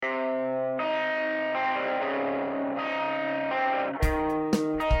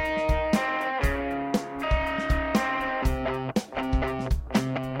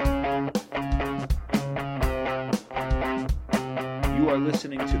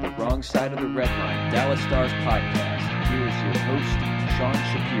the Wrong Side of the Red Line Dallas Stars podcast. Here is your host, Sean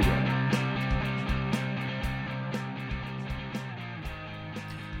Shapiro.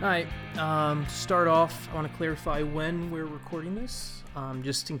 All right, to start off, I want to clarify when we're recording this,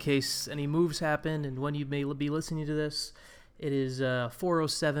 just in case any moves happen and when you may be listening to this. It is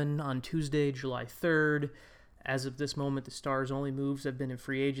 4:07 on Tuesday, July 3rd. As of this moment, the Stars' only moves have been in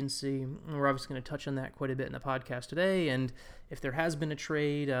free agency. We're obviously going to touch on that quite a bit in the podcast today, and if there has been a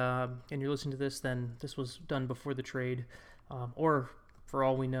trade and you're listening to this, then this was done before the trade, or for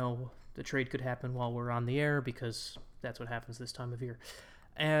all we know, the trade could happen while we're on the air because that's what happens this time of year.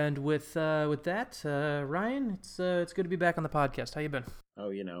 And with that, Ryan, it's good to be back on the podcast. How you been?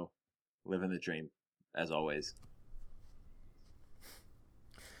 Oh, living the dream, as always.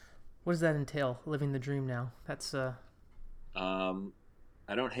 What does that entail, living the dream now? That's I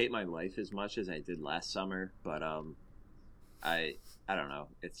don't hate my life as much as I did last summer, but I don't know.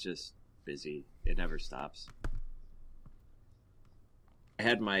 It's just busy. It never stops. I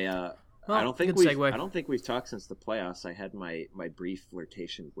had my I don't think we've talked since the playoffs. I had my brief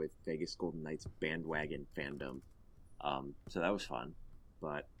flirtation with Vegas Golden Knights bandwagon fandom. So that was fun.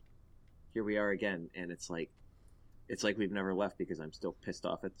 But here we are again, and it's like we've never left because I'm still pissed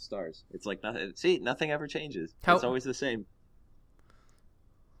off at the Stars. It's like nothing ever changes. It's always the same.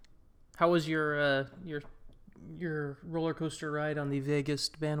 How was your roller coaster ride on the Vegas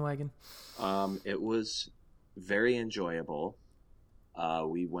bandwagon? It was very enjoyable.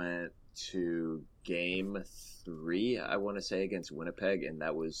 We went to Game 3, I want to say, against Winnipeg, and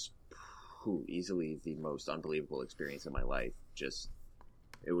that was easily the most unbelievable experience of my life.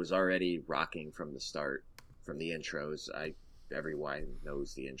 It was already rocking from the start, from the intros. Everyone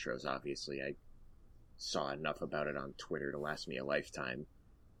knows the intros, obviously. I saw enough about it on Twitter to last me a lifetime.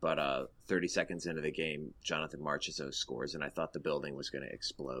 But 30 seconds into the game, Jonathan Marchessault scores, and I thought the building was going to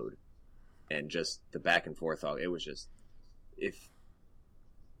explode. And just the back and forth, it was just...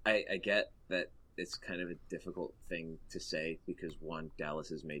 I get that it's kind of a difficult thing to say because, one, Dallas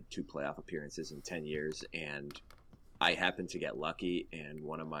has made 2 playoff appearances in 10 years, and I happened to get lucky, and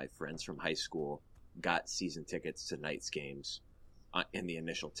one of my friends from high school got season tickets to Knights games in the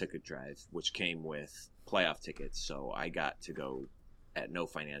initial ticket drive, which came with playoff tickets, so I got to go at no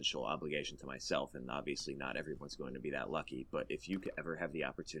financial obligation to myself, and obviously not everyone's going to be that lucky, but if you could ever have the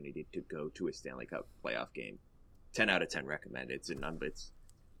opportunity to go to a Stanley Cup playoff game, 10 out of 10 recommend. It's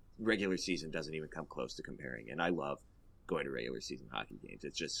regular season doesn't even come close to comparing, and I love going to regular season hockey games.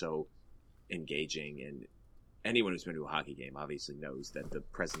 It's just so engaging, and anyone who's been to a hockey game obviously knows that the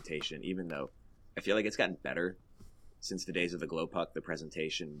presentation, even though I feel like it's gotten better since the days of the glow puck, the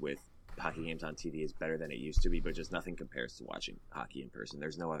presentation with hockey games on TV is better than it used to be, but just nothing compares to watching hockey in person.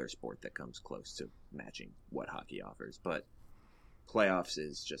 There's no other sport that comes close to matching what hockey offers, but playoffs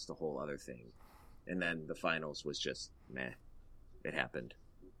is just a whole other thing. And then the finals was just meh. It happened.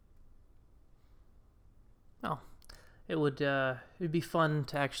 Oh, it'd be fun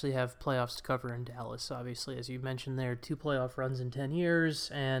to actually have playoffs to cover in Dallas. Obviously, as you mentioned, there 2 playoff runs in 10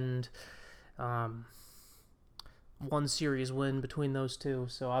 years, and 1 series win between those 2.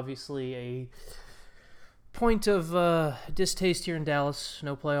 So obviously a point of distaste here in Dallas.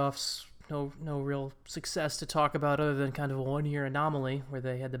 No playoffs, no real success to talk about other than kind of a 1-year anomaly where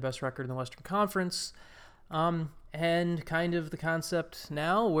they had the best record in the Western Conference. And kind of the concept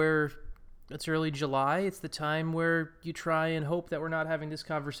now where it's early July. It's the time where you try and hope that we're not having this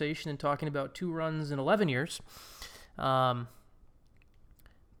conversation and talking about 2 runs in 11 years. But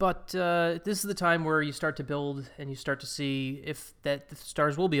this is the time where you start to build and you start to see if that the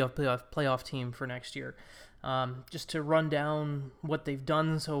Stars will be a playoff team for next year. Just to run down what they've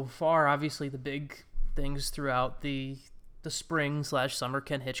done so far, obviously the big things throughout the spring/summer,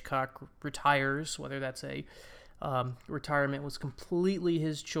 Ken Hitchcock retires, whether that's a retirement was completely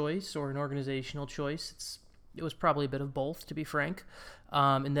his choice or an organizational choice. It was probably a bit of both, to be frank.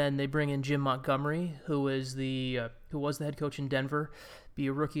 And then they bring in Jim Montgomery, who was the head coach in Denver, be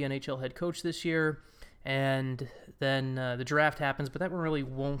a rookie NHL head coach this year. And then the draft happens, but that really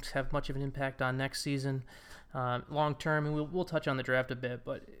won't have much of an impact on next season. Long term, and we'll touch on the draft a bit,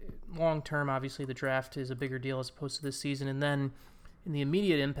 but long term, obviously the draft is a bigger deal as opposed to this season. And then in the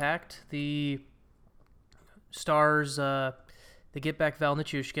immediate impact, the Stars, they get back Val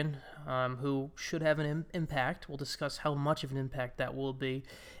Nichushkin, who should have an impact. We'll discuss how much of an impact that will be.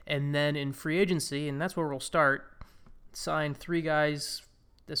 And then in free agency, and that's where we'll start, signed 3 guys,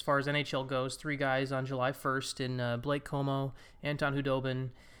 as far as NHL goes, 3 guys on July 1st in Blake Comeau, Anton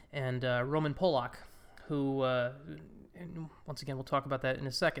Hudobin, and Roman Polak, who, and once again, we'll talk about that in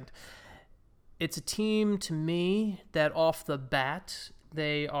a second. It's a team, to me, that off the bat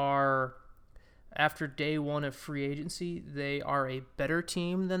they are, after day one of free agency, they are a better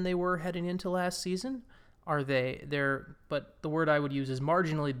team than they were heading into last season? Are they? But the word I would use is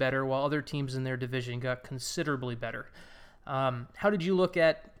marginally better, while other teams in their division got considerably better. How did you look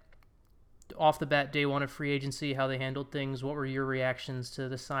at, off the bat, day one of free agency, how they handled things? What were your reactions to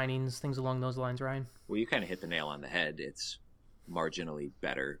the signings, things along those lines, Ryan? Well, you kind of hit the nail on the head. It's marginally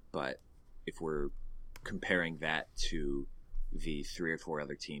better, but if we're comparing that to the 3 or 4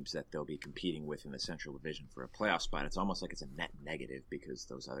 other teams that they'll be competing with in the Central Division for a playoff spot, it's almost like it's a net negative because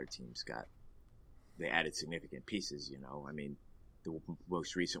those other teams they added significant pieces, I mean, the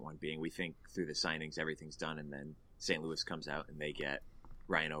most recent one being, we think through the signings everything's done, and then St. Louis comes out and they get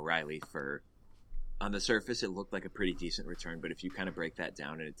Ryan O'Reilly for, on the surface, it looked like a pretty decent return, but if you kind of break that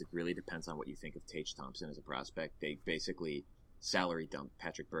down, and it really depends on what you think of Tage Thompson as a prospect, they basically salary dumped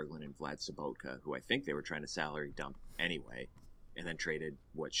Patrick Berglund and Vlad Sobotka, who I think they were trying to salary dump anyway, and then traded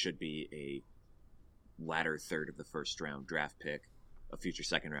what should be a latter third of the first round draft pick, a future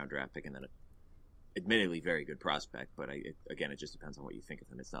second round draft pick, and then admittedly very good prospect, but again, it just depends on what you think of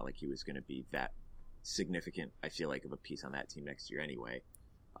him. It's not like he was going to be that significant, I feel like, of a piece on that team next year anyway.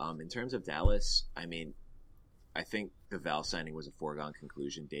 In terms of Dallas, I mean, I think the Val signing was a foregone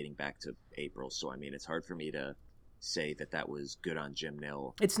conclusion dating back to April, so I mean, it's hard for me to say that was good on Jim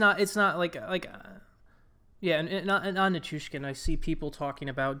Nill. It's not like yeah, and on Nichushkin, I see people talking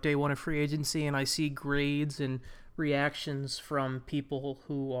about day one of free agency, and I see grades and reactions from people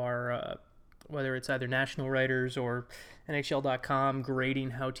who are whether it's either national writers or NHL.com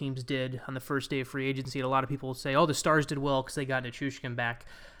grading how teams did on the first day of free agency. And a lot of people say, oh, the Stars did well because they got Nichushkin back.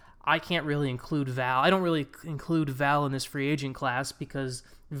 I can't really include Val. I don't really include Val in this free agent class because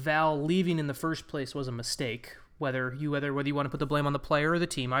Val leaving in the first place was a mistake. Whether you want to put the blame on the player or the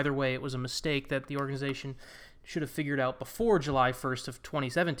team, either way, it was a mistake that the organization should have figured out before July 1st of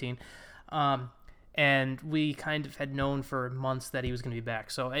 2017. And we kind of had known for months that he was going to be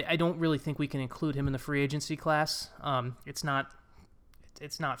back. So I don't really think we can include him in the free agency class. It's not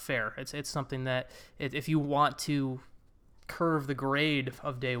fair. It's something that if you want to curve the grade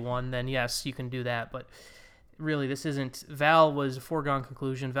of day one, then yes, you can do that. But really, this isn't. Val was a foregone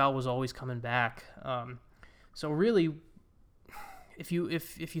conclusion. Val was always coming back. So really, if you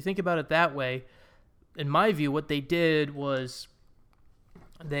think about it that way, in my view, what they did was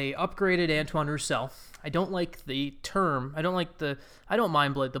they upgraded Antoine Roussel. I don't like the term. I don't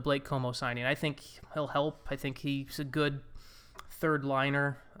mind the Blake Como signing. I think he'll help. I think he's a good third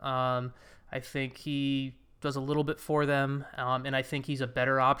liner. I think he does a little bit for them, and I think he's a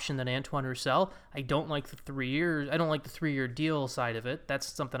better option than Antoine Roussel. I don't like the 3 years. I don't like the 3-year deal side of it. That's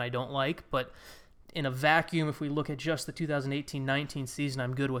something I don't like. But in a vacuum, if we look at just the 2018-19 season,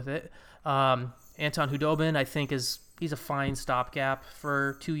 I'm good with it. Anton Khudobin, I think he's a fine stopgap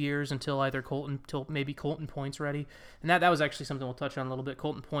for 2 years until maybe Colton Point's ready. And that was actually something we'll touch on a little bit.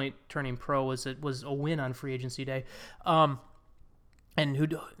 Colton Point turning pro was a win on free agency day. And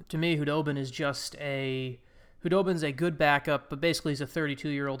to me, Hudobin's a good backup, but basically he's a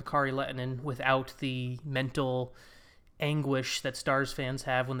 32-year-old Kari Lehtinen without the mental anguish that Stars fans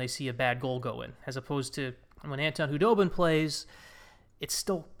have when they see a bad goal go in, as opposed to when Anton Khudobin plays. It's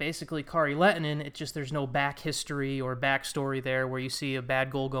still basically Kari Lehtinen. It's just there's no back history or backstory there where you see a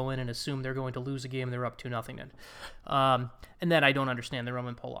bad goal go in and assume they're going to lose a game and they're up 2-0 in. And then I don't understand the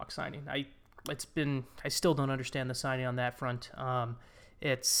Roman Polak signing. I still don't understand the signing on that front.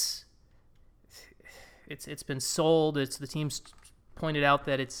 It's been sold. The team's pointed out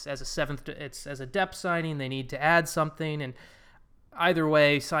that it's as a depth signing. They need to add something, and either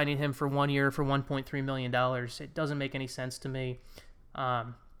way, signing him for 1 year for $1.3 million, it doesn't make any sense to me.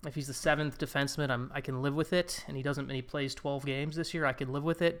 If he's the 7th defenseman, I can live with it, and he plays 12 games this year, I can live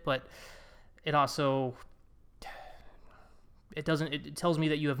with it, but it also it tells me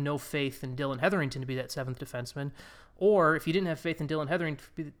that you have no faith in Dylan Hetherington to be that 7th defenseman, or if you didn't have faith in Dylan Hetherington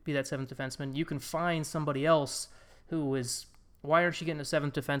to be that 7th defenseman, you can find somebody else who is. Why aren't you getting a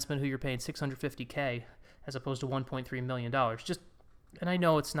 7th defenseman who you're paying $650K as opposed to $1.3 million? And I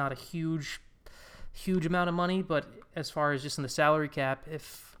know it's not a huge amount of money, but as far as just in the salary cap,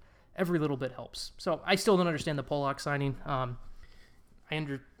 if every little bit helps. So I still don't understand the Polak signing. I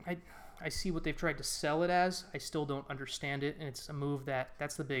see what they've tried to sell it as. I still don't understand it, and it's a move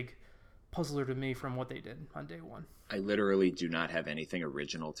that's the big puzzler to me from what they did on day one. I literally do not have anything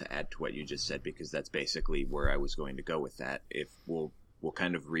original to add to what you just said, because that's basically where I was going to go with that. If we'll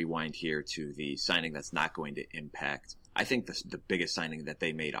kind of rewind here to the signing that's not going to impact. I think the biggest signing that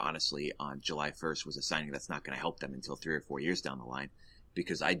they made, honestly, on July 1st was a signing that's not going to help them until 3 or 4 years down the line,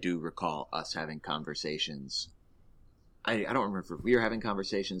 because I do recall us having conversations I don't remember if we were having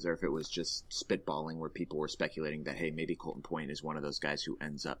conversations or if it was just spitballing where people were speculating that, hey, maybe Colton Point is one of those guys who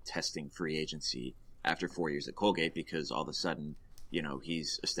ends up testing free agency after 4 years at Colgate because all of a sudden,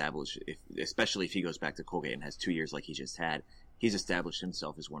 he's established, especially if he goes back to Colgate and has 2 years like he just had, he's established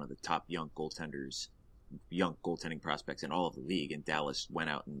himself as one of the top young goaltending prospects in all of the league. And Dallas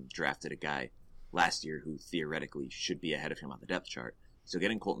went out and drafted a guy last year who theoretically should be ahead of him on the depth chart. So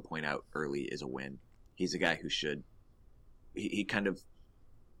getting Colton Point out early is a win. He's a guy who should... He kind of,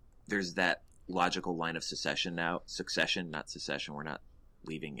 there's that logical line of succession, not secession. We're not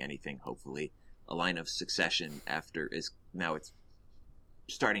leaving anything, hopefully. A line of succession now it's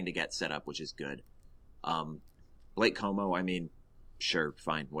starting to get set up, which is good. Blake Como, I mean, sure,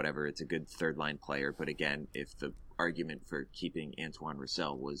 fine, whatever. It's a good third line player. But again, if the argument for keeping Antoine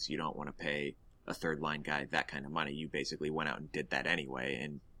Roussel was you don't want to pay a third line guy that kind of money, you basically went out and did that anyway.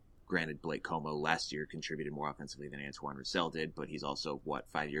 And granted, Blake Como last year contributed more offensively than Antoine Roussel did, but he's also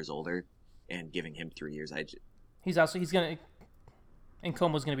 5 years older, and giving him 3 years, and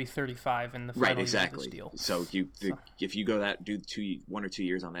Como's gonna be 35 in the final year of this deal. So if you go do 1 or 2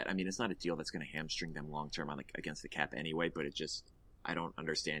 years on that, I mean, it's not a deal that's going to hamstring them long term against the cap anyway. But I don't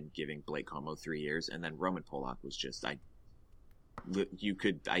understand giving Blake Como 3 years, and then Roman Polak was just I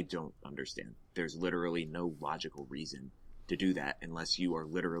don't understand. There's literally no logical reason to do that unless you are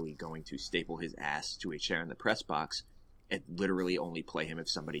literally going to staple his ass to a chair in the press box and literally only play him if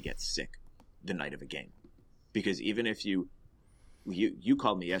somebody gets sick the night of a game. Because even if you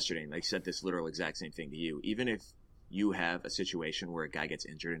called me yesterday and I said this literal exact same thing to you, even if you have a situation where a guy gets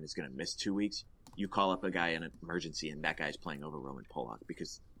injured and is going to miss 2 weeks, you call up a guy in an emergency and that guy's playing over Roman Polak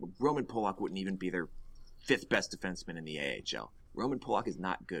because Roman Polak wouldn't even be their 5th best defenseman in the AHL. Roman Polak is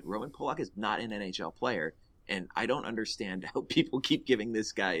not good. Roman Polak is not an NHL player. And I don't understand how people keep giving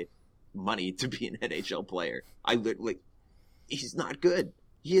this guy money to be an NHL player. He's not good.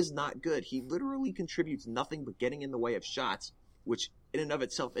 He is not good. He literally contributes nothing but getting in the way of shots, which in and of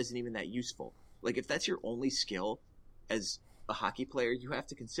itself isn't even that useful. Like, if that's your only skill as a hockey player, you have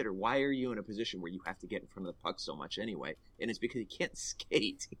to consider, why are you in a position where you have to get in front of the puck so much anyway? And it's because he can't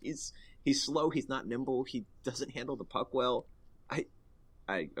skate. He's slow. He's not nimble. He doesn't handle the puck well.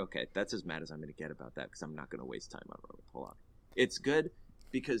 Okay, that's as mad as I'm going to get about that because I'm not going to waste time on Roman Polak. It's good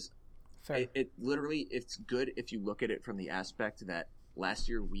because it's good if you look at it from the aspect that last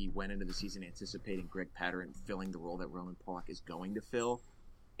year we went into the season anticipating Greg Pateryn filling the role that Roman Polak is going to fill,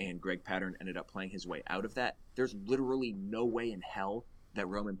 and Greg Pateryn ended up playing his way out of that. There's literally no way in hell that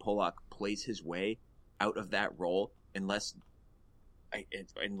Roman Polak plays his way out of that role unless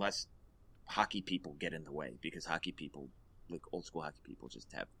hockey people get in the way, because hockey people, like old school hockey people,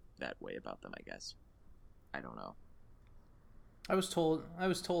 just have that way about them, I guess. I don't know. I was told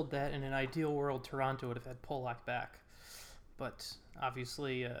that in an ideal world, Toronto would have had Polak back, but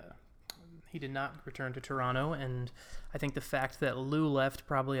obviously he did not return to Toronto, and I think the fact that Lou left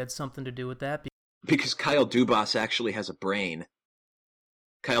probably had something to do with that. Because Kyle Dubas actually has a brain.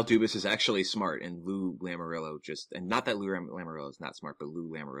 Kyle Dubas is actually smart, and Lou Lamoriello and not that Lou Lamoriello is not smart, but Lou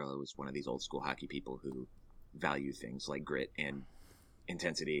Lamoriello is one of these old school hockey people who value things like grit and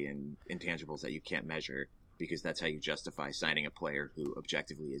intensity and intangibles that you can't measure, because that's how you justify signing a player who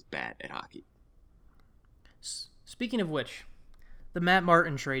objectively is bad at hockey. Speaking of which, the Matt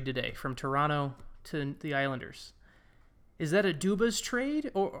Martin trade today from Toronto to the Islanders. Is that a Dubas trade,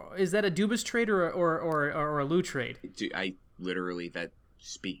 or a Lou trade? I literally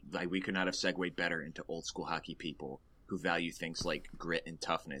we could not have segued better into old school hockey people who value things like grit and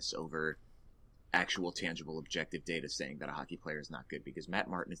toughness over actual tangible objective data saying that a hockey player is not good, because Matt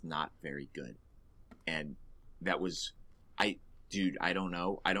Martin is not very good. And that was I don't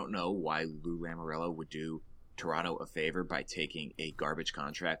know why Lou Lamoriello would do Toronto a favor by taking a garbage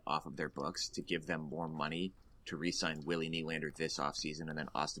contract off of their books to give them more money to re-sign Willie Nylander this offseason and then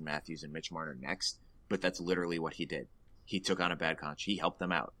Austin Matthews and Mitch Marner next. But that's literally what he did. He took on a bad contract. He helped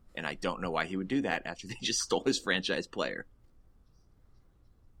them out. And I don't know why he would do that after they just stole his franchise player.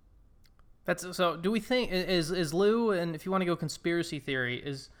 So do we think is Lou, and if you want to go conspiracy theory,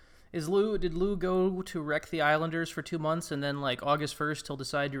 did Lou go to wreck the Islanders for 2 months and then like August 1st he'll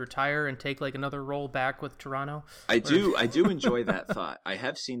decide to retire and take like another role back with Toronto? I do enjoy that thought. I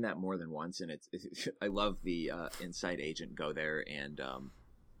have seen that more than once, and I love the inside agent go there and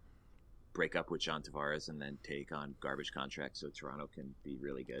break up with John Tavares and then take on garbage contracts so Toronto can be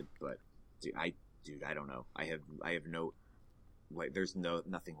really good. But I don't know. I have no, like, there's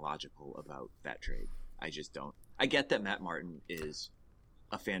nothing logical about that trade. I just don't. I get that Matt Martin is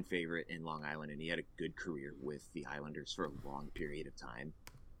a fan favorite in Long Island, and he had a good career with the Islanders for a long period of time.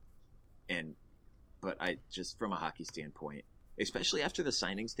 And but I just from a hockey standpoint, especially after the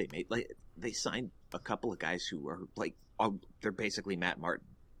signings they made, like they signed a couple of guys who are like, they're basically Matt Martin.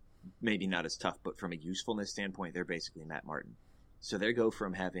 Maybe not as tough, but from a usefulness standpoint, they're basically Matt Martin. So they go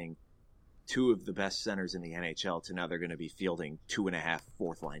from having two of the best centers in the NHL to now they're going to be fielding 2.5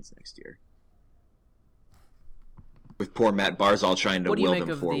 fourth lines next year. With poor Matt Barzal trying to will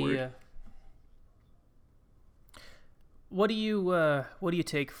them forward. What do you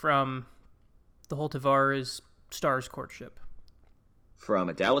take from the whole Tavares Stars courtship? From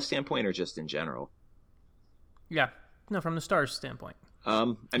a Dallas standpoint, or just in general? Yeah, no, from the Stars standpoint. I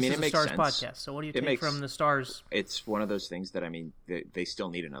mean, it makes Stars sense. Podcast. So what do you take from the Stars? It's one of those things that, I mean, they still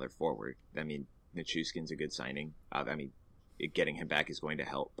need another forward. I mean, Nichushkin's a good signing. I mean, getting him back is going to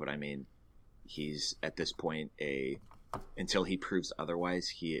help, but I mean, he's at this point until he proves otherwise,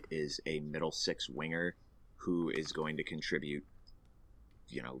 he is a middle six winger who is going to contribute,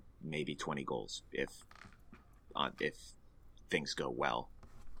 maybe 20 goals if things go well.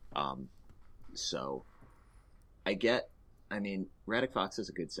 So I mean, Radek Fox is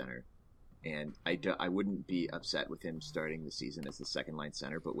a good center, and I wouldn't be upset with him starting the season as the second-line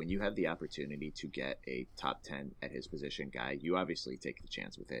center, but when you have the opportunity to get a top 10 at his position guy, you obviously take the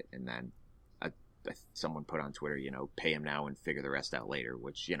chance with it, and then someone put on Twitter, pay him now and figure the rest out later,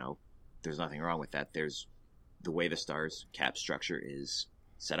 which, there's nothing wrong with that. There's the way the Stars cap structure is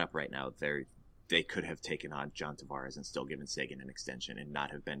set up right now, they could have taken on John Tavares and still given Seguin an extension and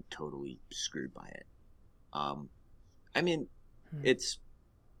not have been totally screwed by it. I mean, it's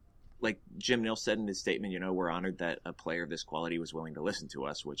like Jim Nill said in his statement, we're honored that a player of this quality was willing to listen to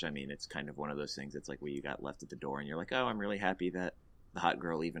us, which, I mean, it's kind of one of those things. It's like, well, you got left at the door and you're like, oh, I'm really happy that the hot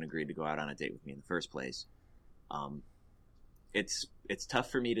girl even agreed to go out on a date with me in the first place. It's tough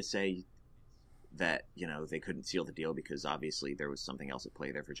for me to say that, they couldn't seal the deal because obviously there was something else at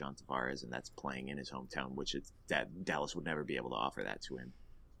play there for John Tavares, and that's playing in his hometown, which that Dallas would never be able to offer that to him.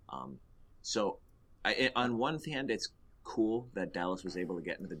 So on one hand, it's cool that Dallas was able to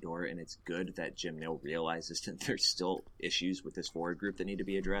get into the door, and it's good that Jim Nill realizes that there's still issues with this forward group that need to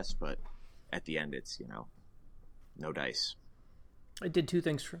be addressed, but at the end it's no dice. It did two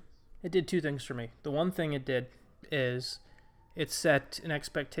things for me. The one thing it did is it set an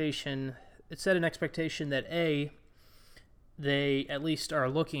expectation that they at least are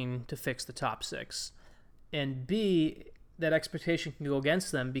looking to fix the top six, and B, that expectation can go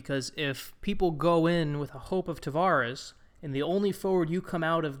against them, because if people go in with a hope of Tavares and the only forward you come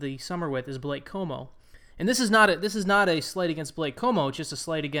out of the summer with is Blake Como, and this is not a slight against Blake Como, it's just a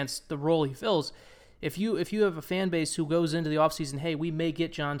slight against the role he fills. If you have a fan base who goes into the offseason, hey, we may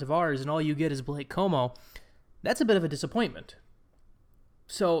get John Tavares, and all you get is Blake Como, that's a bit of a disappointment.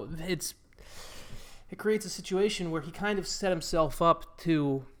 So it creates a situation where he kind of set himself up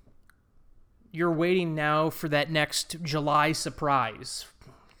to, you're waiting now for that next July surprise.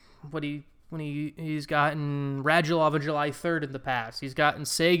 He's gotten Radulov on July 3rd in the past. He's gotten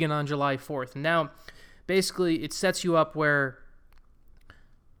Seguin on July 4th. And now, basically, it sets you up where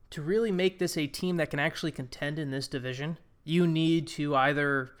to really make this a team that can actually contend in this division, you need to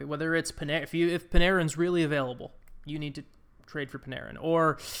either, whether it's Panarin, if Panarin's really available, you need to trade for Panarin.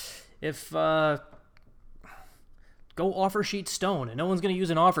 Or if go offer sheet Stone, and no one's going to use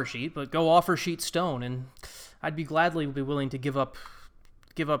an offer sheet, but go offer sheet Stone, and I'd gladly be willing to give up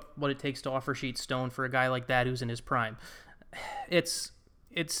what it takes to offer sheet Stone for a guy like that who's in his prime. It's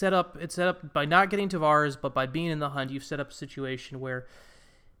set up by not getting Tavares, but by being in the hunt, you've set up a situation where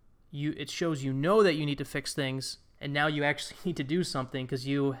it shows that you need to fix things, and now you actually need to do something because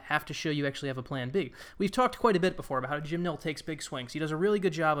you have to show you actually have a plan B. We've talked quite a bit before about how Jim Nill takes big swings. He does a really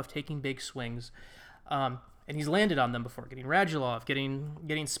good job of taking big swings. And he's landed on them before, getting Radulov, getting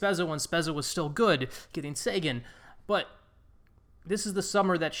Spezza when Spezza was still good, getting Seguin. But this is the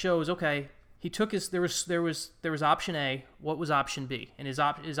summer that shows, okay, he took there was option A, what was option B? And is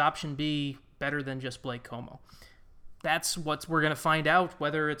option B better than just Blake Como? That's what we're going to find out,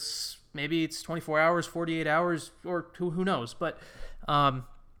 whether maybe it's 24 hours, 48 hours, or who knows. But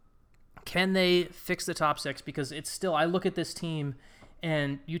can they fix the top six? Because it's still, I look at this team,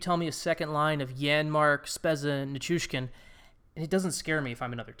 and you tell me a second line of Janmark, Spezza, and Nichushkin, and it doesn't scare me if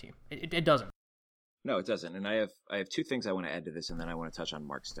I'm another team. It doesn't. No, it doesn't. And I have two things I want to add to this, and then I want to touch on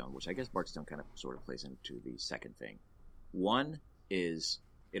Mark Stone, which I guess Mark Stone kind of sort of plays into the second thing. One is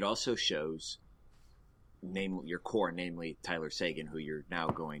it also shows your core, namely Tyler Seguin, who you're now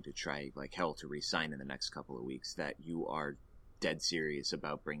going to try like hell to re-sign in the next couple of weeks, that you are dead serious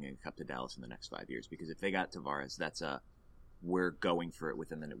about bringing a cup to Dallas in the next 5 years. Because if they got Tavares, we're going for it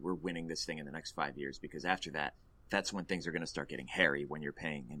we're winning this thing in the next 5 years, because after that, that's when things are going to start getting hairy, when you're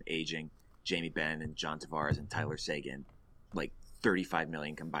paying an aging Jamie Benn and John Tavares and Tyler Seguin, like $35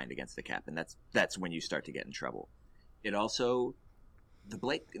 million combined against the cap, and that's when you start to get in trouble. It also the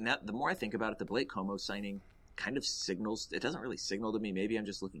more I think about it, the Blake Como signing kind of signals. It doesn't really signal to me. Maybe I'm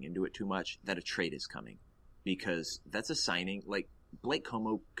just looking into it too much, that a trade is coming, because that's a signing like Blake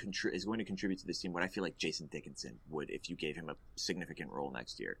Como is going to contribute to this team what I feel like Jason Dickinson would if you gave him a significant role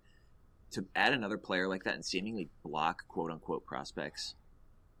next year. To add another player like that and seemingly block quote-unquote prospects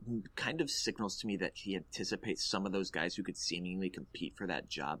kind of signals to me that he anticipates some of those guys who could seemingly compete for that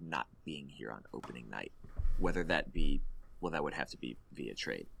job not being here on opening night. Whether that be, well, that would have to be via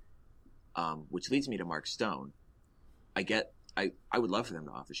trade. Which leads me to Mark Stone. I would love for them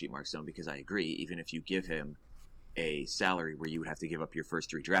to offer sheet Mark Stone, because I agree, even if you give him a salary where you would have to give up your first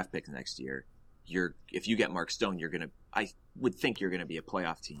 3 draft picks next year, if you get Mark Stone, I would think you're going to be a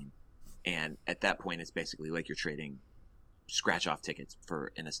playoff team. And at that point, it's basically like you're trading scratch-off tickets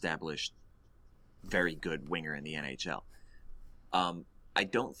for an established, very good winger in the NHL. I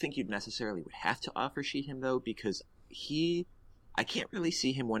don't think you'd necessarily would have to offer sheet him, though, because I can't really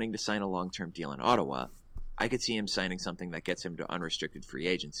see him wanting to sign a long-term deal in Ottawa. I could see him signing something that gets him to unrestricted free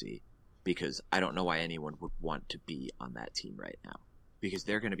agency, because I don't know why anyone would want to be on that team right now, because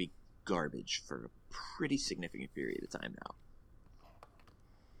they're going to be garbage for a pretty significant period of time now.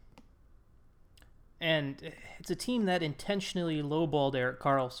 And it's a team that intentionally lowballed Erik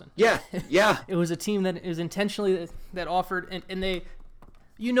Karlsson. Yeah. It was a team that is intentionally that offered, and they,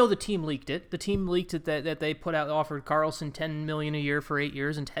 the team leaked it. The team leaked it that they offered Karlsson $10 million a year for 8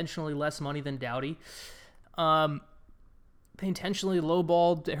 years, intentionally less money than Doughty. They intentionally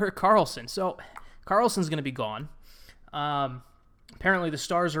lowballed Erik Karlsson. So Karlsson's going to be gone. Apparently the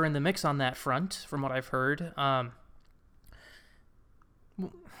Stars are in the mix on that front, from what I've heard.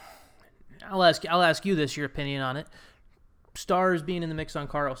 I'll ask you this, your opinion on it. Stars being in the mix on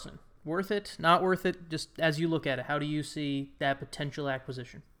Karlsson. Worth it? Not worth it? Just as you look at it, how do you see that potential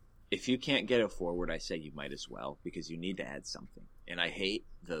acquisition? If you can't get a forward, I say you might as well, because you need to add something. And I hate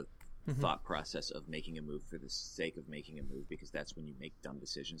the thought process of making a move for the sake of making a move, because that's when you make dumb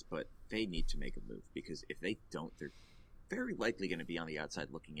decisions. But they need to make a move, because if they don't, they're very likely going to be on the outside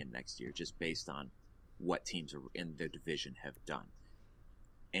looking in next year, just based on what teams are in their division have done.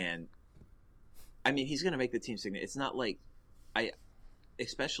 And I mean, he's going to make the team significant. It's not like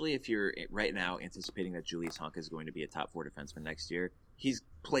especially if you're right now anticipating that Julius Honka is going to be a top 4 defenseman next year. He's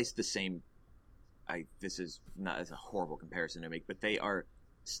placed the same. This is not as a horrible comparison to make, but they are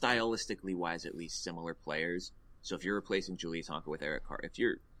stylistically wise at least similar players. So if you're replacing Julius Honka with Erik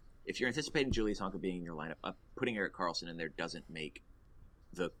Karlsson, if you're anticipating Julius Honka being in your lineup, putting Erik Karlsson in there doesn't make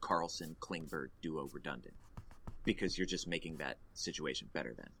the Karlsson-Klingberg duo redundant, because you're just making that situation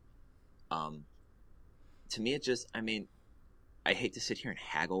better then. To me, I hate to sit here and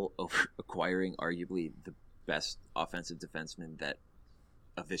haggle over acquiring arguably the best offensive defenseman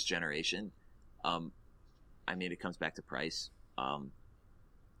of this generation. It comes back to price.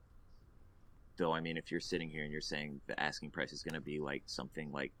 Though, if you're sitting here and you're saying the asking price is going to be like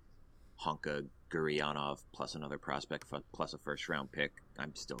something like Honka, Gurianov, plus another prospect, plus a first-round pick,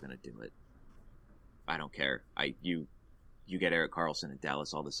 I'm still going to do it. I don't care. You get Erik Karlsson, and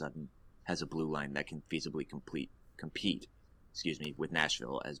Dallas all of a sudden has a blue line that can feasibly compete with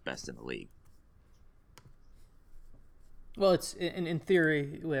Nashville as best in the league. Well, it's in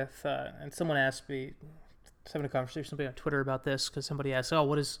theory with, and someone asked me, I was having a conversation with somebody on Twitter about this, because somebody asked,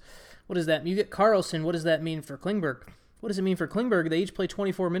 what does that mean? You get Karlsson, what does that mean for Klingberg? What does it mean for Klingberg? They each play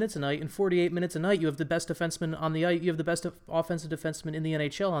 24 minutes a night, and 48 minutes a night you have the best defenseman on the ice. You have the best offensive defenseman in the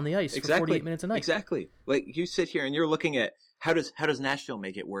NHL on the ice for 48 minutes a night. Exactly. Like, you sit here and you're looking at how does Nashville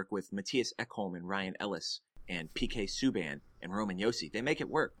make it work with Matthias Ekholm and Ryan Ellis and PK Subban and Roman Josi? They make it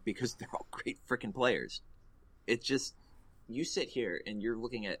work because they're all great freaking players. It just, you sit here and you're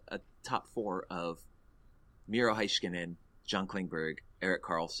looking at a top 4 of Miro Heiskanen, John Klingberg, Erik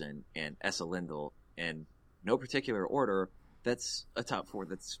Karlsson, and Esa Lindell, and no particular order, that's a top 4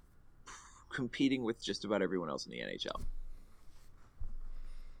 that's competing with just about everyone else in the NHL.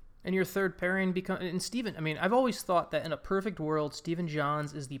 And your third pairing and Steven, I've always thought that in a perfect world, Steven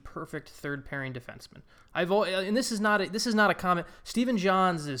Johns is the perfect third pairing defenseman. And this is not a comment. Steven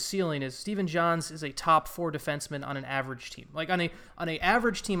Johns' ceiling is Steven Johns is a top 4 defenseman on an average team. Like on an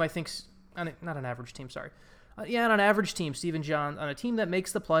average team, I think not an average team. Sorry. On an average team, Steven Johns, on a team that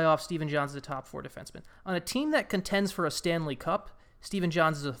makes the playoffs, Steven Johns is a top 4 defenseman. On a team that contends for a Stanley Cup, Steven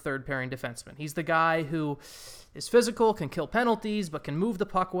Johns is a third-pairing defenseman. He's the guy who is physical, can kill penalties, but can move the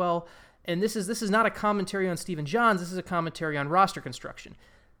puck well. And this is not a commentary on Steven Johns. This is a commentary on roster construction.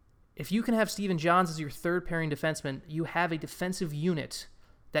 If you can have Steven Johns as your third-pairing defenseman, you have a defensive unit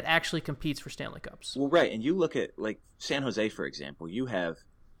that actually competes for Stanley Cups. Well, right, and you look at like San Jose, for example. You have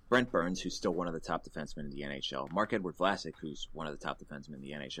Brent Burns, who's still one of the top defensemen in the NHL. Mark-Edward Vlasic, who's one of the top defensemen in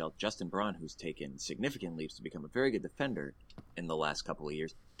the NHL. Justin Braun, who's taken significant leaps to become a very good defender in the last couple of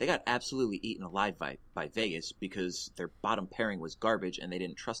years. They got absolutely eaten alive by Vegas because their bottom pairing was garbage and they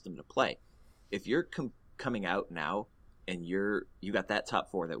didn't trust them to play. If you're coming out now and you got that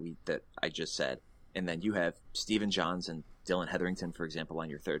top four that I just said, and then you have Stephen Johns and Dylan Hetherington, for example, on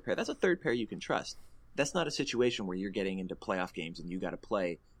your third pair, that's a third pair you can trust. That's not a situation where you're getting into playoff games and you got to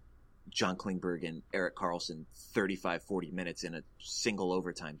play John Klingberg and Erik Karlsson 35, 40 minutes in a single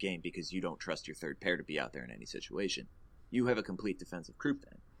overtime game because you don't trust your third pair to be out there in any situation. You have a complete defensive group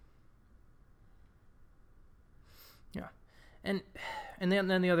then. Yeah. And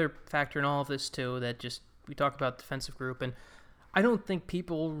then the other factor in all of this, too, that just we talk about defensive group, and I don't think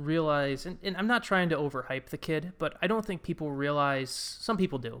people realize, and I'm not trying to overhype the kid, but I don't think people realize, some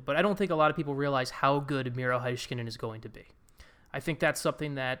people do, but I don't think a lot of people realize how good Miro Heiskanen is going to be. I think that's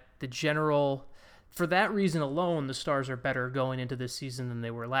something that for that reason alone, the Stars are better going into this season than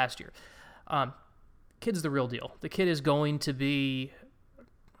they were last year. Kid's the real deal. The kid is going to be,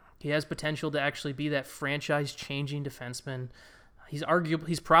 he has potential to actually be that franchise-changing defenseman. He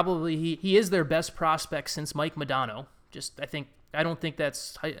is their best prospect since Mike Modano. I don't think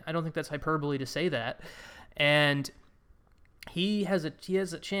that's hyperbole to say that. And he has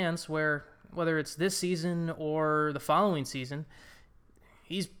a chance where, whether it's this season or the following season,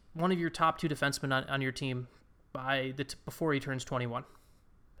 he's one of your top two defensemen on your team before he turns 21.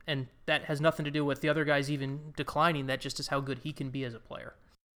 And that has nothing to do with the other guys even declining. That just is how good he can be as a player.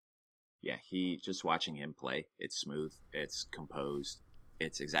 Yeah, just watching him play, it's smooth, it's composed,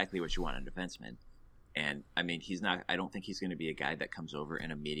 it's exactly what you want in a defenseman. And I mean, I don't think he's going to be a guy that comes over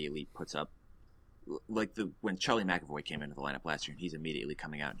and immediately puts up, like when Charlie McAvoy came into the lineup last year, and he's immediately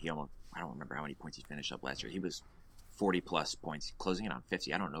coming out, and I don't remember how many points he finished up last year. He was 40 plus points, closing in on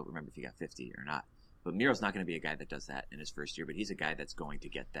 50. I don't remember if he got 50 or not. But Miro's not going to be a guy that does that in his first year, but he's a guy that's going to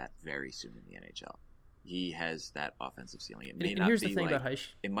get that very soon in the NHL. He has that offensive ceiling. Here's the thing about Heish.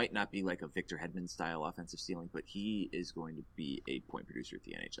 It might not be like a Victor Hedman style offensive ceiling, but he is going to be a point producer at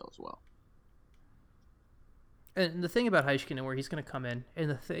the NHL as well. And the thing about Heiskanen, where he's going to come in, and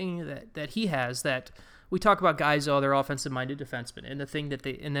the thing that he has, that we talk about guys, they're offensive-minded defensemen, and the thing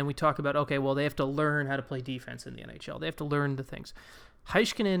and then we talk about, okay, well, they have to learn how to play defense in the NHL. They have to learn the things.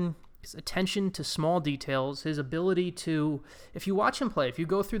 Heiskanen, his attention to small details, his ability to, if you watch him play, if you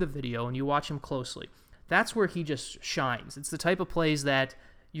go through the video and you watch him closely, that's where he just shines. It's the type of plays that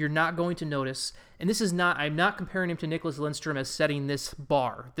you're not going to notice. And I'm not comparing him to Nicklas Lindstrom as setting this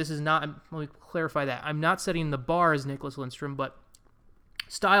bar. Let me clarify that. I'm not setting the bar as Nicklas Lindstrom, but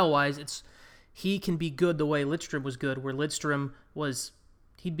style-wise, he can be good the way Lidstrom was good, where Lidstrom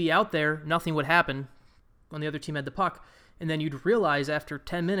he'd be out there, nothing would happen when the other team had the puck, and then you'd realize after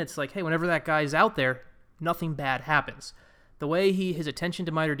 10 minutes, like, hey, whenever that guy's out there, nothing bad happens. The way his attention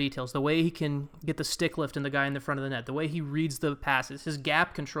to minor details, the way he can get the stick lift in the guy in the front of the net, the way he reads the passes, his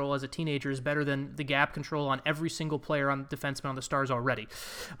gap control as a teenager is better than the gap control on every single player on defenseman on the Stars already.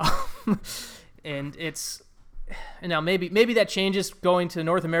 And now maybe that changes going to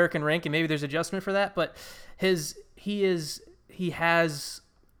North American rank, and maybe there's adjustment for that, but he has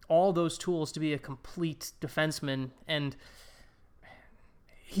all those tools to be a complete defenseman, and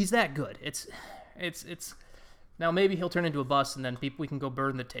he's that good. It's now maybe he'll turn into a bust, and then we can go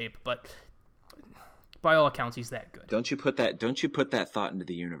burn the tape. But by all accounts, he's that good. Don't you put that thought into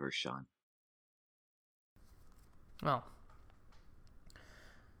the universe, Sean? Well,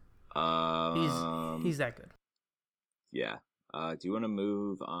 he's that good. Yeah. Do you want to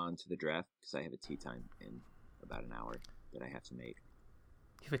move on to the draft? Because I have a tea time in about an hour that I have to make.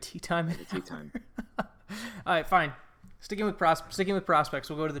 You have a tea time? I have a tea time. All right, fine. Sticking with prospects,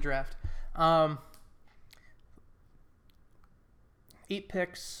 we'll go to the draft. 8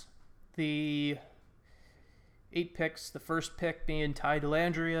 picks. The first pick being Ty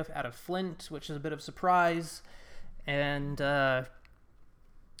Dellandrea out of Flint, which is a bit of a surprise. And I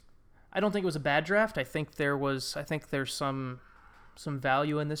don't think it was a bad draft. I think there's some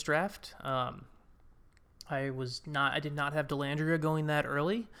value in this draft. I did not have Dellandrea going that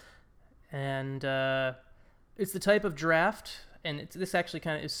early. And it's the type of draft, and this actually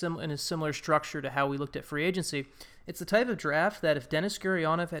kind of is in a similar structure to how we looked at free agency. It's the type of draft that if Denis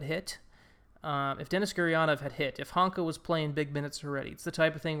Gurianov had hit, if Honka was playing big minutes already, it's the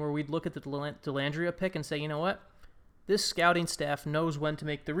type of thing where we'd look at the Dellandrea pick and say, you know what? This scouting staff knows when to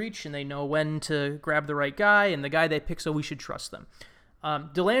make the reach, and they know when to grab the right guy, and the guy they pick, so we should trust them.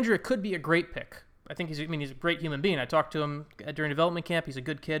 Dellandrea could be a great pick. I think he's a great human being. I talked to him during development camp. He's a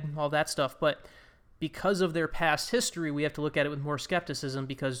good kid, all that stuff. But because of their past history, we have to look at it with more skepticism,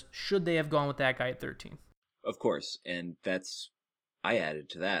 because should they have gone with that guy at 13? Of course, and I added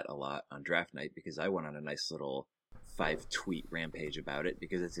to that a lot on draft night, because I went on a nice little 5-tweet rampage about it,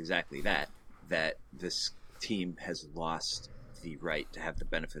 because it's exactly that this team has lost the right to have the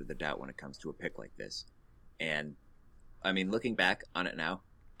benefit of the doubt when it comes to a pick like this. And I mean, looking back on it now,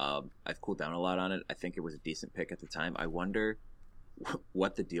 I've cooled down a lot on it. I think it was a decent pick at the time. I wonder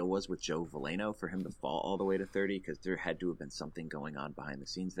what the deal was with Joe Veleno for him to fall all the way to 30, because there had to have been something going on behind the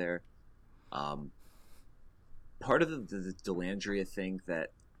scenes there. Part of the Dellandrea thing that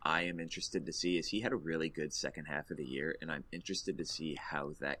I am interested to see is he had a really good second half of the year, and I'm interested to see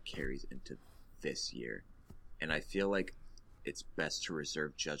how that carries into this year. And I feel like it's best to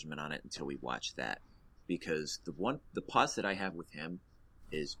reserve judgment on it until we watch that, because the pause that I have with him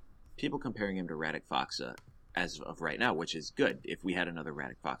is people comparing him to Radek Faksa as of right now, which is good. If we had another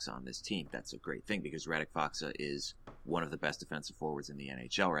Radek Faksa on this team, that's a great thing, because Radek Faksa is one of the best defensive forwards in the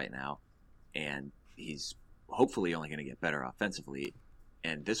NHL right now, and he's hopefully only going to get better offensively.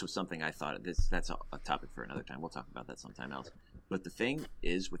 And this was something I thought, that's a topic for another time. We'll talk about that sometime else. But the thing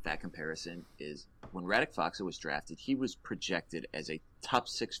is with that comparison is when Radek Faksa was drafted, he was projected as a top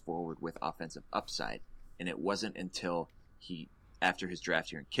 6 forward with offensive upside. And it wasn't until after his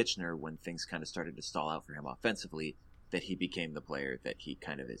draft year in Kitchener, when things kind of started to stall out for him offensively, that he became the player that he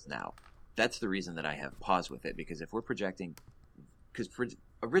kind of is now. That's the reason that I have pause with it, because if we're projecting,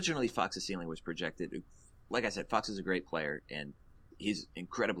 originally Faksa's ceiling was projected, like I said, Fox is a great player, and he's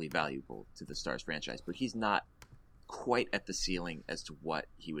incredibly valuable to the Stars franchise, but he's not quite at the ceiling as to what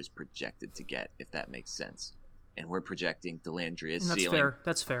he was projected to get, if that makes sense. And we're projecting Dellandrea's ceiling.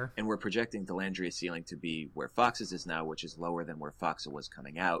 That's fair. And we're projecting Dellandrea's ceiling to be where Fox's is now, which is lower than where Faksa was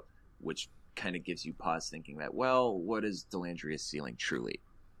coming out, which kind of gives you pause thinking that, well, what is Dellandrea's ceiling truly?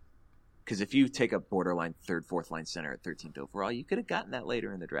 Because if you take a borderline third, fourth line center at 13th overall, you could have gotten that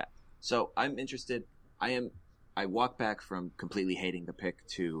later in the draft. So I'm interested. I walk back from completely hating the pick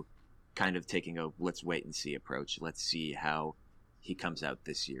to kind of taking a let's wait and see approach. Let's see how he comes out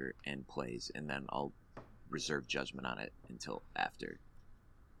this year and plays, and then I'll reserve judgment on it until after.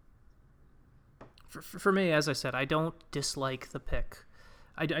 For me, as I said, I don't dislike the pick.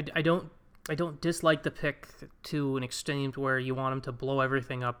 I don't dislike the pick to an extent where you want him to blow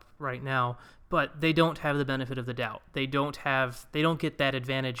everything up right now, but they don't have the benefit of the doubt. They don't get that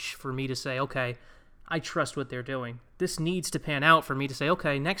advantage for me to say, okay, I trust what they're doing. This needs to pan out for me to say,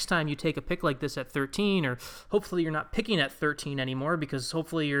 okay, next time you take a pick like this at 13, or hopefully you're not picking at 13 anymore, because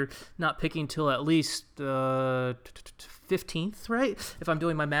hopefully you're not picking till at least 15th, right? If I'm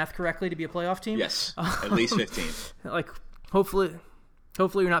doing my math correctly to be a playoff team. Yes, at least 15th. Like, hopefully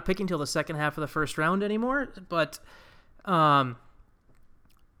you're not picking till the second half of the first round anymore, but they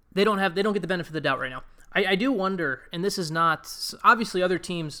don't get the benefit of the doubt right now. I do wonder, and this is not, obviously other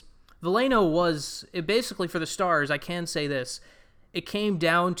teams, Veleno was, basically for the Stars, I can say this, it came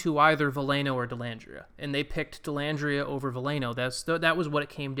down to either Veleno or Dellandrea, and they picked Dellandrea over Veleno. That was what it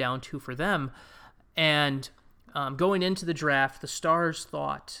came down to for them. And going into the draft, the Stars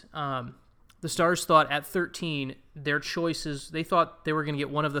thought at 13, their choices, they thought they were going to get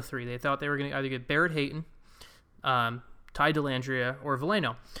one of the three. They thought they were going to either get Barrett Hayton, Ty Dellandrea, or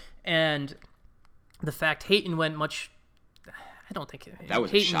Veleno. And the fact Hayton went much... I don't think that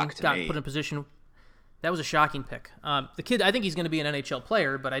was Hayton a shock to got me. Put in a position. That was a shocking pick. The kid, I think he's going to be an NHL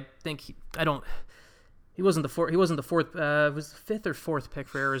player, but I think he wasn't the fourth. He wasn't the fourth. Was the fifth or fourth pick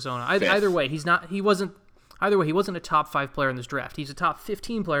for Arizona. Either way, he wasn't a top 5 player in this draft. He's a top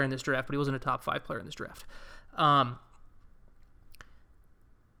 15 player in this draft, but he wasn't a top 5 player in this draft.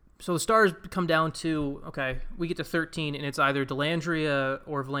 So the Stars come down to, okay, we get to 13, and it's either Dellandrea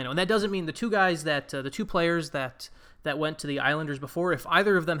or Veleno. And that doesn't mean the two players that went to the Islanders before, if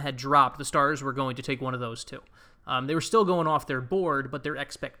either of them had dropped, the Stars were going to take one of those two. They were still going off their board, but their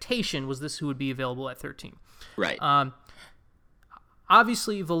expectation was this who would be available at 13. Right.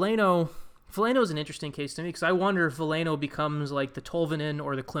 Obviously, Veleno's an interesting case to me, because I wonder if Veleno becomes like the Tolvanen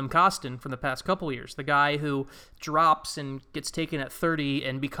or the Klim Kostin from the past couple of years, the guy who drops and gets taken at 30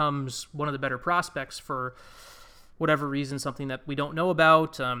 and becomes one of the better prospects for whatever reason, something that we don't know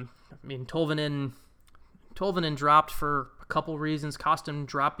about. Tolvanen dropped for a couple reasons. Kostin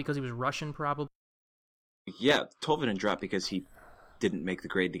dropped because he was Russian, probably. Yeah, Tolvanen dropped because he didn't make the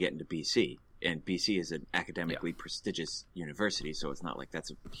grade to get into BC. And BC is an academically prestigious university, so it's not like that's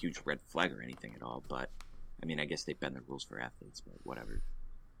a huge red flag or anything at all. But, I mean, I guess they bend the rules for athletes, but whatever.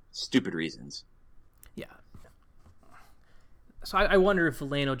 Stupid reasons. Yeah. So I wonder if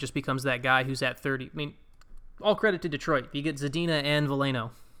Veleno just becomes that guy who's at 30. I mean, all credit to Detroit. You get Zadina and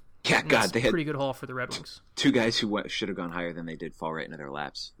Veleno. Yeah, God, they had pretty good haul for the Red Wings. Two guys who should have gone higher than they did fall right into their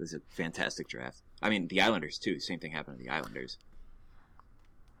laps. This is a fantastic draft. I mean, the Islanders, too. Same thing happened to the Islanders.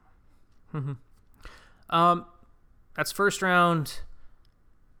 Mm-hmm. That's first round.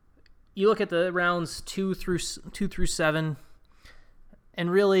 You look at the rounds 2 through 7,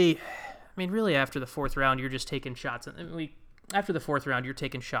 and really after the fourth round, you're just taking shots. After the fourth round, you're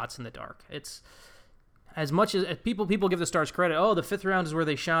taking shots in the dark. It's as much as people give the Stars credit. Oh, the fifth round is where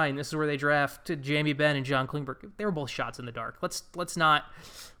they shine. This is where they draft Jamie Benn and John Klingberg. They were both shots in the dark. Let's not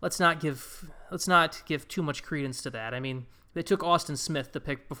give too much credence to that. I mean, they took Austin Smith the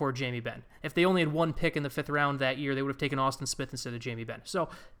pick before Jamie Benn. If they only had one pick in the fifth round that year, they would have taken Austin Smith instead of Jamie Benn. So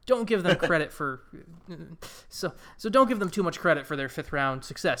don't give them credit for so don't give them too much credit for their fifth round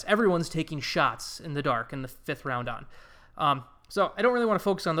success. Everyone's taking shots in the dark in the fifth round on. So I don't really want to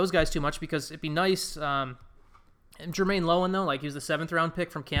focus on those guys too much because it'd be nice. And Jermaine Lowen, though, he was the seventh round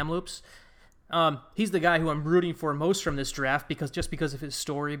pick from Kamloops. He's the guy who I'm rooting for most from this draft because of his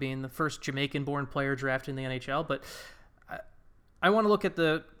story being the first Jamaican-born player drafted in the NHL. But I want to look at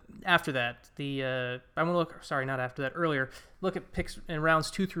earlier. Look at picks in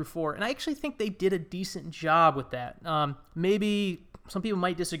rounds 2 through 4, and I actually think they did a decent job with that. Maybe some people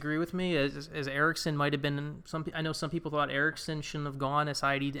might disagree with me, as Eriksson might have been. I know some people thought Eriksson shouldn't have gone as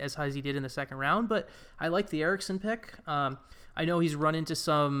high as he did in the second round, but I like the Eriksson pick. I know he's run into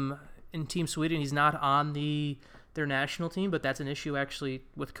some in Team Sweden. He's not on their national team, but that's an issue actually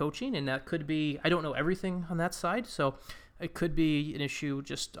with coaching, and that could be. I don't know everything on that side, so. It could be an issue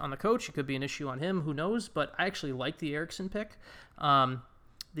just on the coach. It could be an issue on him. Who knows? But I actually like the Eriksson pick.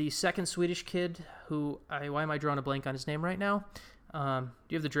 The second Swedish kid, why am I drawing a blank on his name right now? Do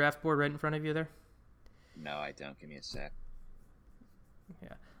you have the draft board right in front of you there? No, I don't. Give me a sec.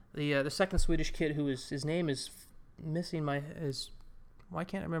 Yeah, the second Swedish kid his name is missing why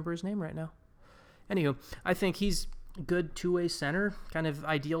can't I remember his name right now? Anywho, I think he's a good two-way center, kind of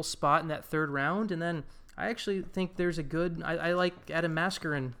ideal spot in that third round, and then. I actually think there's I like Adam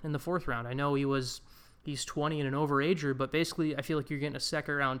Mascarin in the fourth round. I know he's 20 and an overager, but basically I feel like you're getting a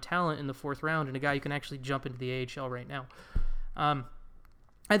second round talent in the fourth round and a guy you can actually jump into the AHL right now.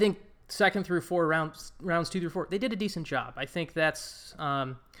 I think second through 4 rounds 2 through 4, they did a decent job. I think that's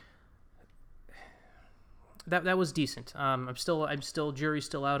that was decent. I'm still jury's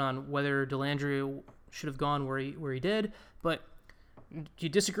still out on whether Dellandrea should have gone where he did, but do you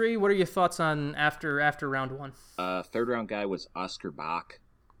disagree? What are your thoughts on after round 1? Third round guy was Oscar Bach.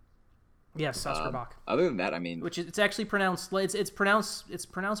 Yes, Oscar Bach. Other than that, I mean, it's actually pronounced. It's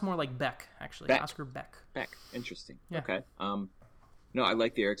pronounced more like Beck, actually. Beck. Oscar Beck. Beck. Interesting. Yeah. Okay. No, I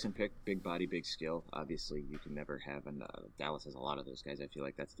like the Eriksson pick. Big body, big skill. Obviously, you can never have. And Dallas has a lot of those guys. I feel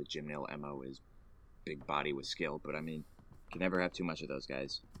like that's the Jim Nill MO is big body with skill. But I mean, you can never have too much of those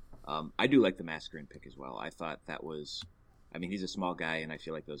guys. I do like the Mascarin pick as well. I thought that was. I mean, he's a small guy, and I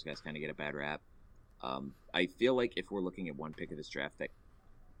feel like those guys kind of get a bad rap. I feel like if we're looking at one pick of this draft that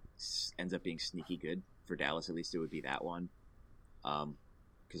ends up being sneaky good for Dallas, at least it would be that one.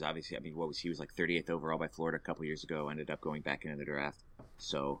 Because obviously, I mean, he was like 38th overall by Florida a couple years ago, ended up going back into the draft.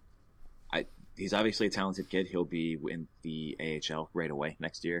 So he's obviously a talented kid. He'll be in the AHL right away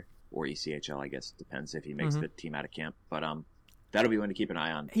next year, or ECHL, I guess. Depends if he makes the team out of camp. But that'll be one to keep an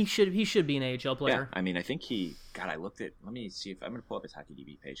eye on. He should be an AHL player. Yeah, I mean, I think I looked at. Let me see if I'm going to pull up his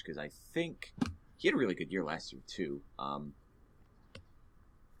HockeyDB page because I think he had a really good year last year too.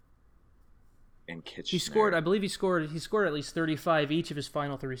 And Kitchener. I believe he scored at least 35 each of his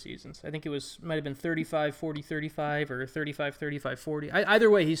final 3 seasons. I think might have been 35, 40, 35, or 35, 35, 40. Either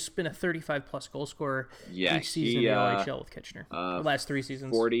way, he's been a 35-plus goal scorer each season in the OHL with Kitchener. The last 3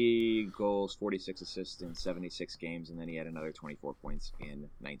 seasons. 40 goals, 46 assists in 76 games, and then he had another 24 points in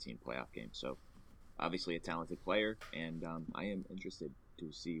 19 playoff games. So, obviously a talented player, and I am interested to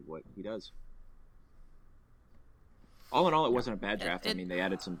see what he does. All in all, it wasn't a bad draft. I mean, they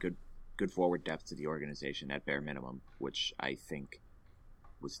added some good forward depth to the organization at bare minimum, which I think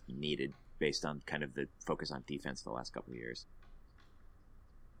was needed based on kind of the focus on defense the last couple of years.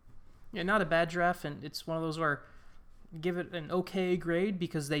 Yeah, not a bad draft, and it's one of those where give it an okay grade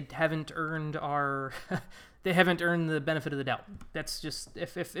because they haven't earned the benefit of the doubt. That's just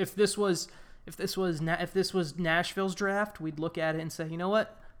if this was Nashville's draft, we'd look at it and say, you know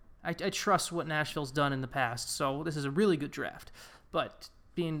what, I trust what Nashville's done in the past, so this is a really good draft. But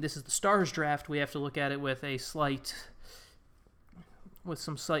being this is the Stars draft, we have to look at it with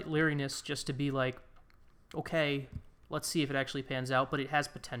some slight leeriness just to be like, okay, let's see if it actually pans out, but it has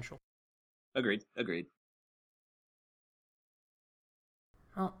potential. Agreed.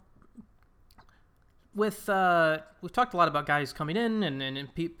 Well, we've talked a lot about guys coming in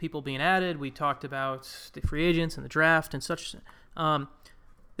and people being added. We talked about the free agents and the draft and such. The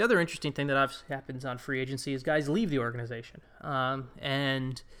other interesting thing that obviously happens on free agency is guys leave the organization.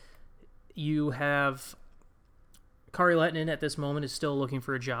 And you have Kari Lehtinen at this moment is still looking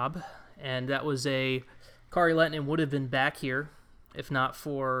for a job. And that was Kari Lehtinen would have been back here if not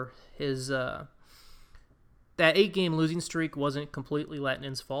for his... that 8-game losing streak wasn't completely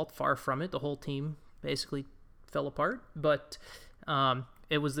Lehtinen's fault. Far from it. The whole team basically fell apart. But that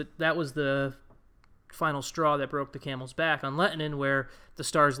was the final straw that broke the camel's back on Lehtinen, where the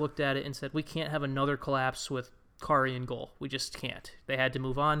Stars looked at it and said, we can't have another collapse with Kari in goal. We just can't. They had to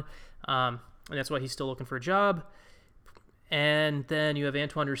move on. And that's why he's still looking for a job. And then you have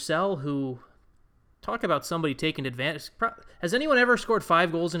Antoine Roussel, who... Talk about somebody taking advantage. Has anyone ever scored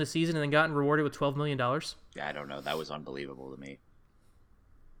 5 goals in a season and then gotten rewarded with $12 million? Yeah, I don't know. That was unbelievable to me.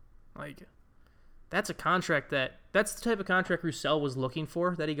 That's a contract that's the type of contract Roussel was looking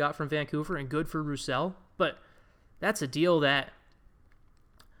for that he got from Vancouver, and good for Roussel. But that's a deal that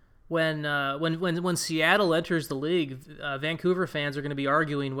when Seattle enters the league, Vancouver fans are going to be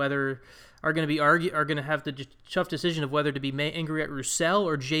arguing are going to have the tough decision of whether to be angry at Roussel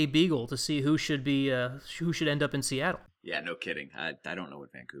or Jay Beagle to see who should end up in Seattle. Yeah, no kidding. I don't know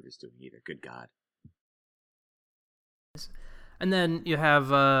what Vancouver's doing either. Good God. And then you have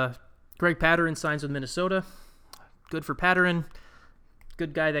Greg Pateryn signs with Minnesota. Good for Pateryn.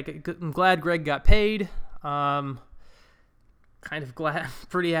 Good guy. I'm glad Greg got paid. Kind of glad,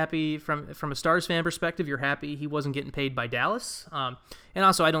 pretty happy from a Stars fan perspective. You're happy he wasn't getting paid by Dallas. And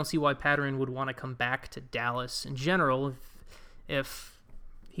also, I don't see why Pateryn would want to come back to Dallas in general. If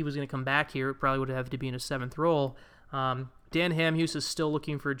he was going to come back here, it probably would have to be in a 7th role. Dan Hamhuis is still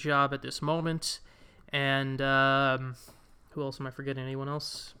looking for a job at this moment. And who else am I forgetting? Anyone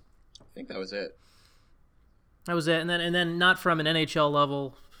else? I think that was it. That was it. And then not from an NHL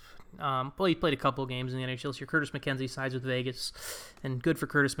level. Well, he played a couple games in the NHL this year. Curtis McKenzie sides with Vegas, and good for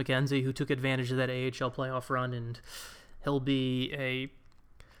Curtis McKenzie, who took advantage of that AHL playoff run, and he'll be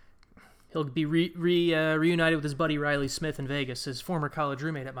reunited with his buddy Riley Smith in Vegas, his former college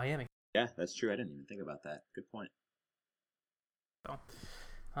roommate at Miami. Yeah, that's true. I didn't even think about that. Good point.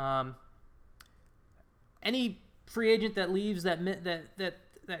 So, any free agent that leaves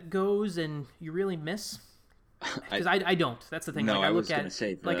that goes and you really miss? Because I don't. That's the thing. No, I was going to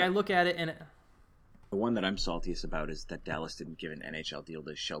say... I look at it and... The one that I'm saltiest about is that Dallas didn't give an NHL deal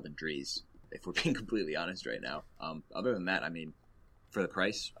to Sheldon Dries, if we're being completely honest right now. Other than that, I mean, for the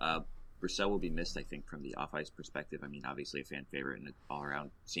price, Roussel will be missed, I think, from the off-ice perspective. I mean, obviously a fan favorite and an all-around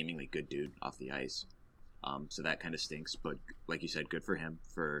seemingly good dude off the ice. So that kind of stinks. But like you said, good for him,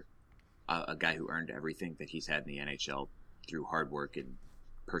 for a guy who earned everything that he's had in the NHL through hard work and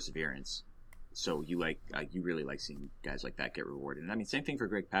perseverance. So you really like seeing guys like that get rewarded. And I mean, same thing for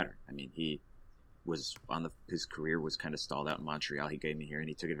Greg Pateryn. I mean, he was his career was kind of stalled out in Montreal. He came in here and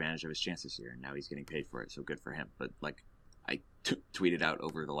he took advantage of his chances here, and now he's getting paid for it. So good for him. But like I tweeted out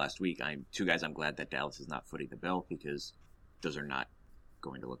over the last week, I'm glad that Dallas is not footing the bill, because those are not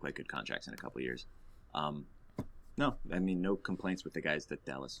going to look like good contracts in a couple of years. No, I mean, no complaints with the guys that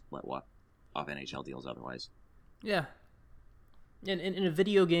Dallas let walk off NHL deals otherwise. Yeah. In a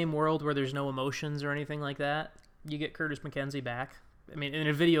video game world where there's no emotions or anything like that, you get Curtis McKenzie back. I mean, in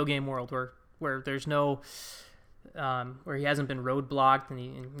a video game world where there's no, where he hasn't been roadblocked,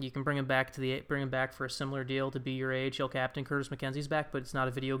 and you can bring him back for a similar deal to be your AHL captain. Curtis McKenzie's back, but it's not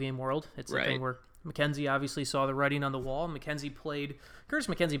a video game world. It's a thing where McKenzie obviously saw the writing on the wall. Curtis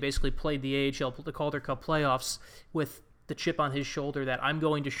McKenzie basically played the AHL, the Calder Cup playoffs, with the chip on his shoulder that I'm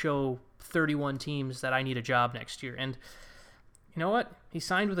going to show 31 teams that I need a job next year. And you know what? He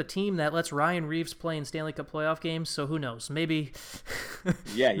signed with a team that lets Ryan Reeves play in Stanley Cup playoff games, so who knows? Maybe.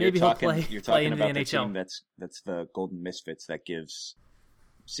 Yeah, maybe you're talking in about the the NHL. team that's the Golden Misfits that gives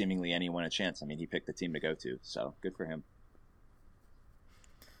seemingly anyone a chance. I mean, he picked the team to go to, so good for him.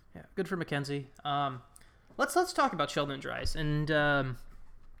 Yeah, good for McKenzie. Let's talk about Sheldon Dries. And the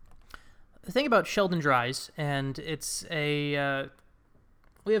thing about Sheldon Dries, and it's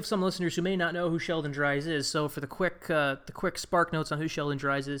we have some listeners who may not know who Sheldon Dries is. So for the quick spark notes on who Sheldon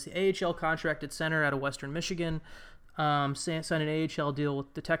Dries is, the AHL contracted center out of Western Michigan, signed an AHL deal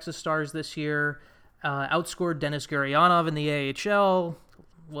with the Texas Stars this year, outscored Denis Gurianov in the AHL,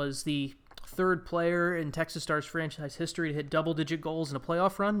 was the third player in Texas Stars franchise history to hit double-digit goals in a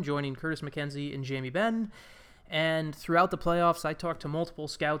playoff run, joining Curtis McKenzie and Jamie Benn. And throughout the playoffs, I talked to multiple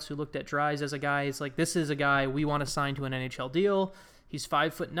scouts who looked at Dries as a guy. It's like, this is a guy we want to sign to an NHL deal. He's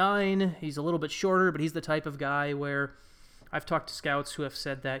 5'9". He's a little bit shorter, but he's the type of guy where I've talked to scouts who have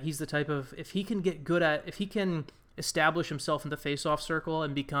said that he's the type of, if he can establish himself in the face-off circle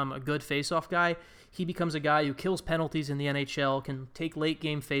and become a good face-off guy, he becomes a guy who kills penalties in the NHL, can take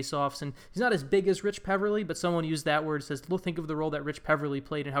late-game face-offs, and he's not as big as Rich Peverley, but someone used that word, says, look, think of the role that Rich Peverley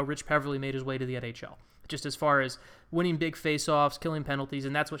played and how Rich Peverley made his way to the NHL, just as far as winning big face-offs, killing penalties,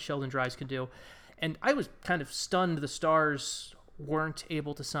 and that's what Sheldon Dries can do. And I was kind of stunned the Stars weren't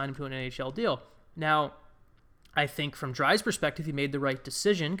able to sign him to an NHL deal. Now, I think from Dries' perspective, he made the right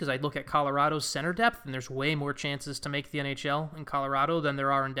decision, because I look at Colorado's center depth, and there's way more chances to make the NHL in Colorado than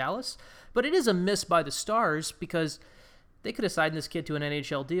there are in Dallas. But it is a miss by the Stars, because they could have signed this kid to an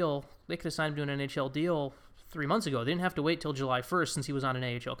NHL deal. They could have signed him to an NHL deal 3 months ago. They didn't have to wait till July 1st since he was on an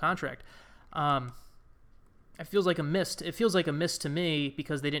AHL contract. It feels like a miss. It feels like a miss to me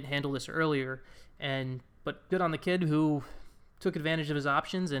because they didn't handle this earlier. But good on the kid who took advantage of his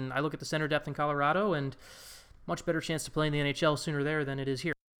options. And I look at the center depth in Colorado, and much better chance to play in the NHL sooner there than it is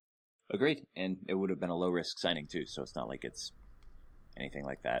here. Agreed. And it would have been a low-risk signing, too, so it's not like it's anything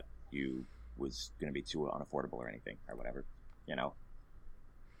like that was going to be too unaffordable or anything or whatever, you know?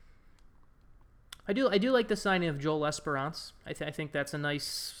 I do like the signing of Joel Esperance. I think that's a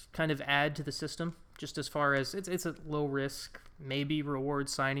nice kind of add to the system, just as far as it's a low-risk, maybe reward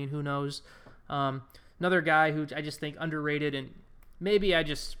signing, who knows. Another guy who I just think underrated, and maybe I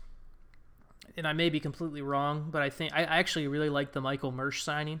may be completely wrong, but I think I actually really like the Michael Mersch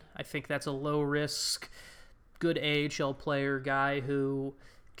signing. I think that's a low-risk, good AHL player, guy who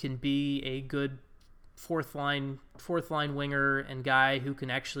can be a good fourth line winger, and guy who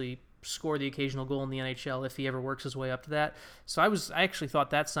can actually score the occasional goal in the NHL if he ever works his way up to that. So I actually thought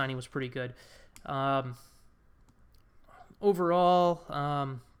that signing was pretty good.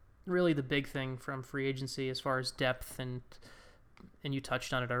 Overall, really the big thing from free agency as far as depth, and you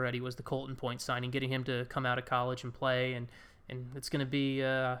touched on it already, was the Colton Point signing, getting him to come out of college and play, and it's going to be,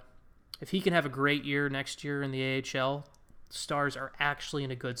 if he can have a great year next year in the AHL, Stars are actually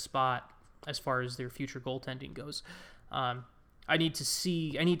in a good spot as far as their future goaltending goes. I need to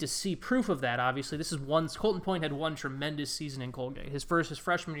see proof of that. Obviously, Colton Point had one tremendous season in Colgate. His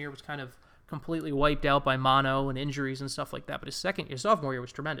freshman year was kind of completely wiped out by mono and injuries and stuff like that, but his sophomore year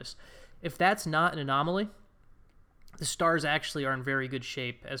was tremendous. If that's not an anomaly, the Stars actually are in very good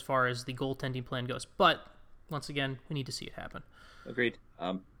shape as far as the goaltending plan goes. But once again, we need to see it happen. Agreed.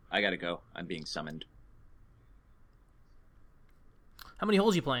 I gotta go. I'm being summoned. How many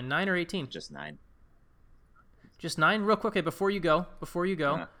holes are you playing? 9 or 18? Just 9. Just 9? Real quick, okay, before you go,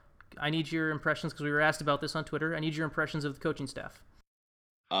 I need your impressions, because we were asked about this on Twitter. I need your impressions of the coaching staff.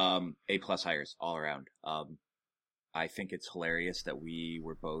 A+ hires all around. I think it's hilarious that we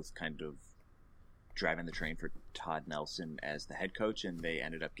were both kind of driving the train for Todd Nelson as the head coach, and they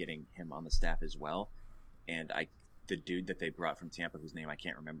ended up getting him on the staff as well. And the dude that they brought from Tampa, whose name I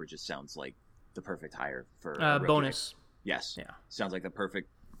can't remember, just sounds like the perfect hire for Bonus. Yes. Yeah. Sounds like the perfect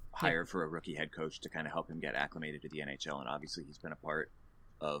hire for a rookie head coach to kind of help him get acclimated to the NHL. And obviously he's been a part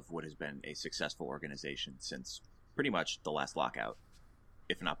of what has been a successful organization since pretty much the last lockout,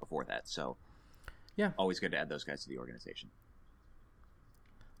 if not before that. So yeah, always good to add those guys to the organization.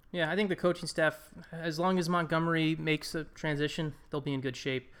 Yeah, I think the coaching staff, as long as Montgomery makes a transition, they'll be in good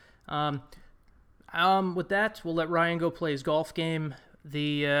shape. With that, we'll let Ryan go play his golf game.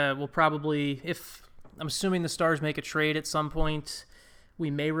 We'll probably, I'm assuming the Stars make a trade at some point, we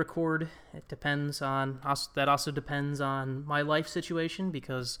may record. It depends on us. That also depends on my life situation,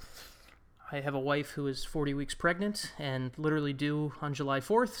 because I have a wife who is 40 weeks pregnant and literally due on July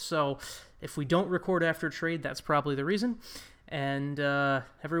 4th. So if we don't record after a trade, that's probably the reason. And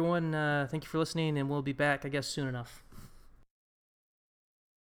everyone, thank you for listening, and we'll be back, I guess, soon enough.